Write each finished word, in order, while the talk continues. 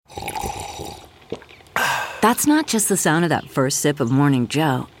That's not just the sound of that first sip of Morning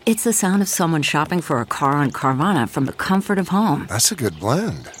Joe. It's the sound of someone shopping for a car on Carvana from the comfort of home. That's a good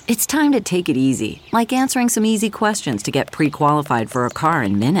blend. It's time to take it easy, like answering some easy questions to get pre-qualified for a car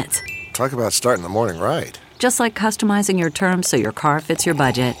in minutes. Talk about starting the morning right. Just like customizing your terms so your car fits your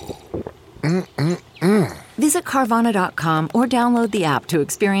budget. Visit Carvana.com or download the app to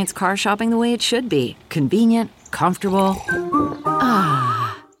experience car shopping the way it should be. Convenient, comfortable.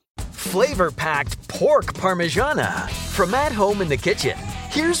 Flavor-packed Pork Parmigiana. From at home in the kitchen,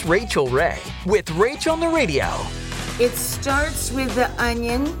 here's Rachael Ray with Rach on the Radio. It starts with the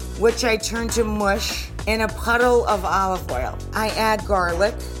onion, which I turn to mush, in a puddle of olive oil. I add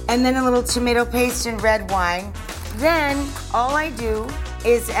garlic, and then a little tomato paste and red wine. Then all I do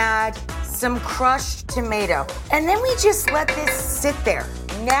is add some crushed tomato. And then we just let this sit there.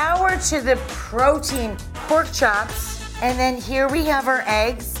 Now we're to the protein pork chops. And then here we have our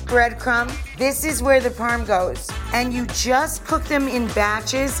eggs, breadcrumb. This is where the parm goes. And you just cook them in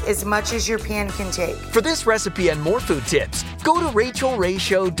batches as much as your pan can take. For this recipe and more food tips, go to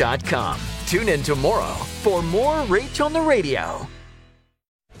RachelRayShow.com. Tune in tomorrow for more Rach on the Radio.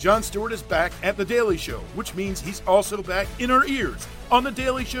 Jon Stewart is back at The Daily Show, which means he's also back in our ears on The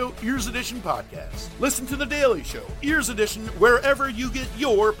Daily Show Ears Edition podcast. Listen to The Daily Show Ears Edition wherever you get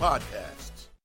your podcast.